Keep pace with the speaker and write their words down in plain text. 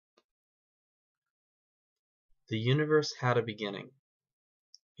The universe had a beginning.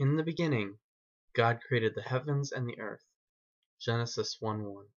 In the beginning, God created the heavens and the earth. Genesis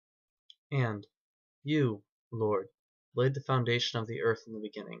 1:1. And you, Lord, laid the foundation of the earth in the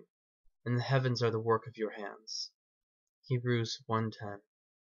beginning, and the heavens are the work of your hands. Hebrews 1:10.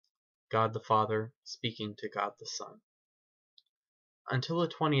 God the Father speaking to God the Son. Until the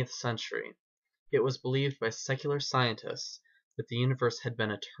 20th century, it was believed by secular scientists that the universe had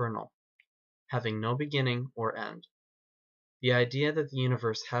been eternal, having no beginning or end. The idea that the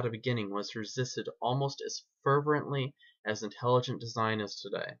universe had a beginning was resisted almost as fervently as intelligent design is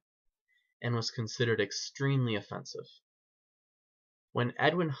today, and was considered extremely offensive. When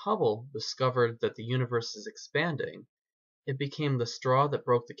Edwin Hubble discovered that the universe is expanding, it became the straw that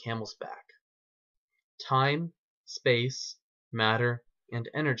broke the camel's back. Time, space, matter, and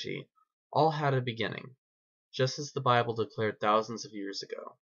energy all had a beginning, just as the Bible declared thousands of years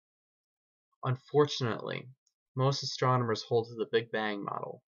ago. Unfortunately, most astronomers hold to the Big Bang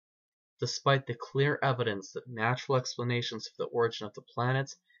model, despite the clear evidence that natural explanations of the origin of the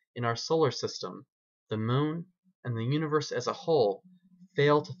planets in our solar system, the moon, and the universe as a whole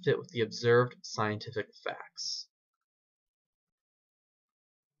fail to fit with the observed scientific facts.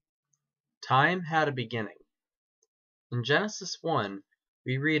 Time had a beginning. In Genesis 1,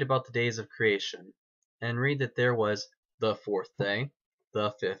 we read about the days of creation, and read that there was the fourth day,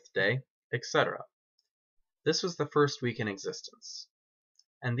 the fifth day, etc. This was the first week in existence,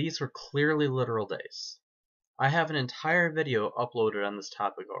 and these were clearly literal days. I have an entire video uploaded on this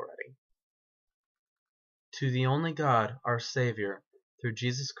topic already. To the only God, our Savior, through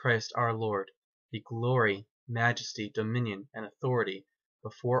Jesus Christ our Lord, be glory, majesty, dominion, and authority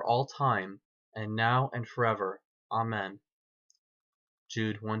before all time, and now and forever. Amen.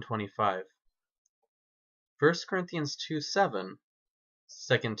 Jude 1:25. 1 Corinthians 2:7,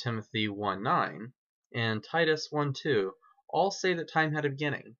 2 Timothy 1:9, and Titus 1:2 all say that time had a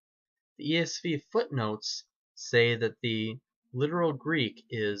beginning. The ESV footnotes say that the literal Greek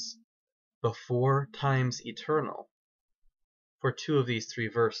is before times eternal for two of these three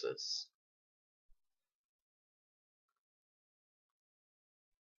verses.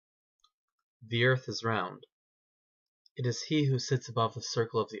 The earth is round. It is he who sits above the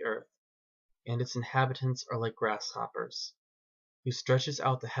circle of the earth, and its inhabitants are like grasshoppers, who stretches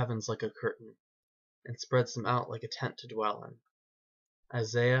out the heavens like a curtain, and spreads them out like a tent to dwell in.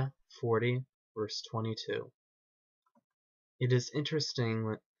 Isaiah 40, verse 22. It is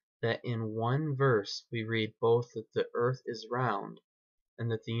interesting that in one verse we read both that the earth is round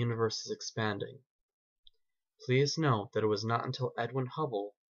and that the universe is expanding. Please note that it was not until Edwin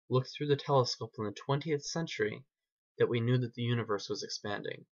Hubble looked through the telescope in the 20th century that we knew that the universe was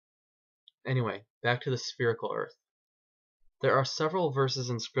expanding. Anyway, back to the spherical earth. There are several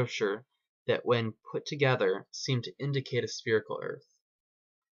verses in scripture that when put together seem to indicate a spherical earth.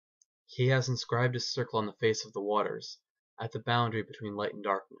 He has inscribed a circle on the face of the waters, at the boundary between light and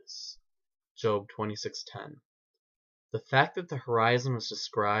darkness. Job 26:10. The fact that the horizon was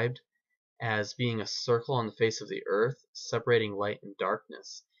described as being a circle on the face of the earth, separating light and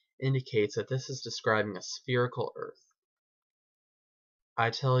darkness, indicates that this is describing a spherical earth. I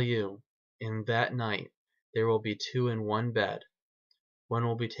tell you, in that night there will be two in one bed. One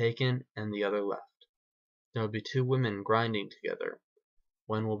will be taken and the other left. There will be two women grinding together.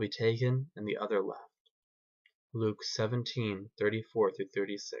 One will be taken and the other left. Luke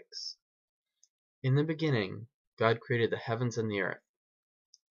 17:34-36. In the beginning, God created the heavens and the earth.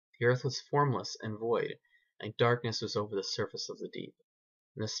 The earth was formless and void, and darkness was over the surface of the deep,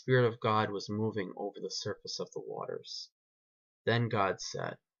 and the Spirit of God was moving over the surface of the waters. Then God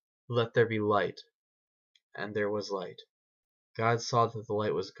said, "Let there be light," and there was light. God saw that the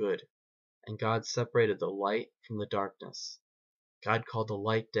light was good, and God separated the light from the darkness. God called the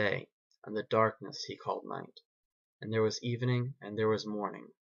light day, and the darkness he called night. And there was evening and there was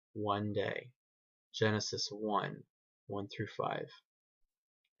morning, one day. Genesis 1:1-5.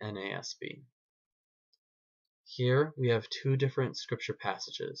 NASB. Here we have two different scripture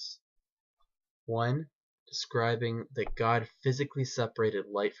passages. One describing that God physically separated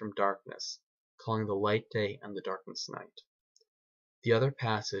light from darkness, calling the light day and the darkness night. The other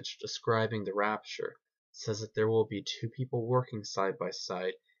passage describing the rapture says that there will be two people working side by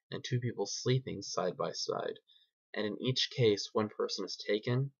side and two people sleeping side by side, and in each case one person is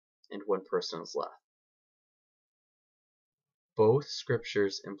taken and one person is left. Both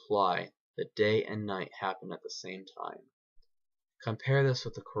scriptures imply that day and night happen at the same time. Compare this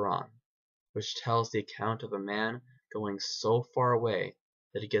with the Quran, which tells the account of a man going so far away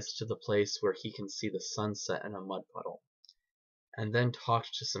that he gets to the place where he can see the sun set in a mud puddle, and then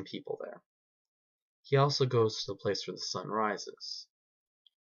talked to some people there. He also goes to the place where the sun rises.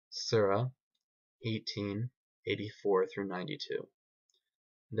 Surah 18:84 through 92.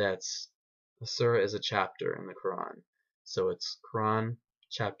 That's a surah is a chapter in the Quran. So it's Quran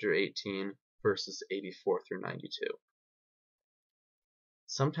chapter 18 verses 84 through 92.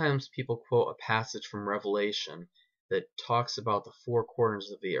 Sometimes people quote a passage from Revelation that talks about the four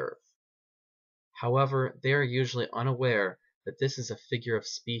corners of the earth. However, they are usually unaware that this is a figure of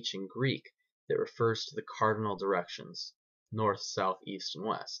speech in Greek that refers to the cardinal directions, north, south, east, and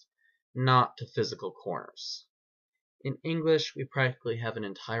west, not to physical corners. In English, we practically have an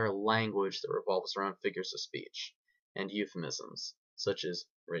entire language that revolves around figures of speech and euphemisms, such as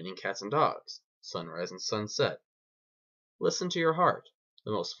raining cats and dogs, sunrise and sunset, listen to your heart,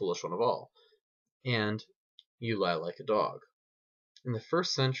 the most foolish one of all, and you lie like a dog. In the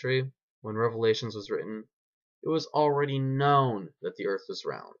 1st century, when Revelations was written, it was already known that the earth was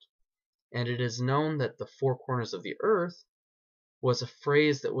round, and it is known that the four corners of the earth was a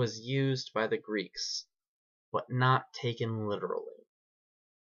phrase that was used by the Greeks, but not taken literally.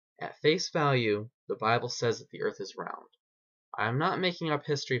 At face value, the Bible says that the earth is round. I am not making up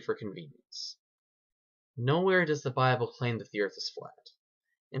history for convenience. Nowhere does the Bible claim that the earth is flat.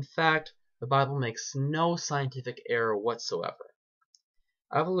 In fact, the Bible makes no scientific error whatsoever.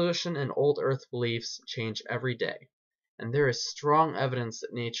 Evolution and old earth beliefs change every day, and there is strong evidence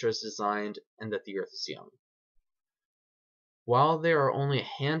that nature is designed and that the earth is young. While there are only a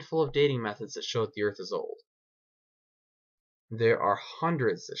handful of dating methods that show that the earth is old, there are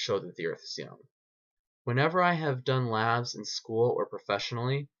hundreds that show that the earth is young. Whenever I have done labs in school or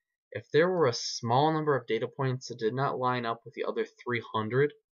professionally, if there were a small number of data points that did not line up with the other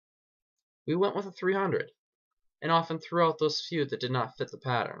 300, we went with a 300, and often threw out those few that did not fit the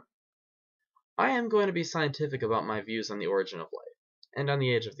pattern. I am going to be scientific about my views on the origin of life, and on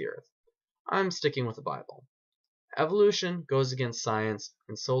the age of the earth. I'm sticking with the Bible. Evolution goes against science,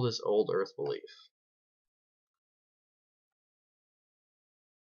 and so does old earth belief.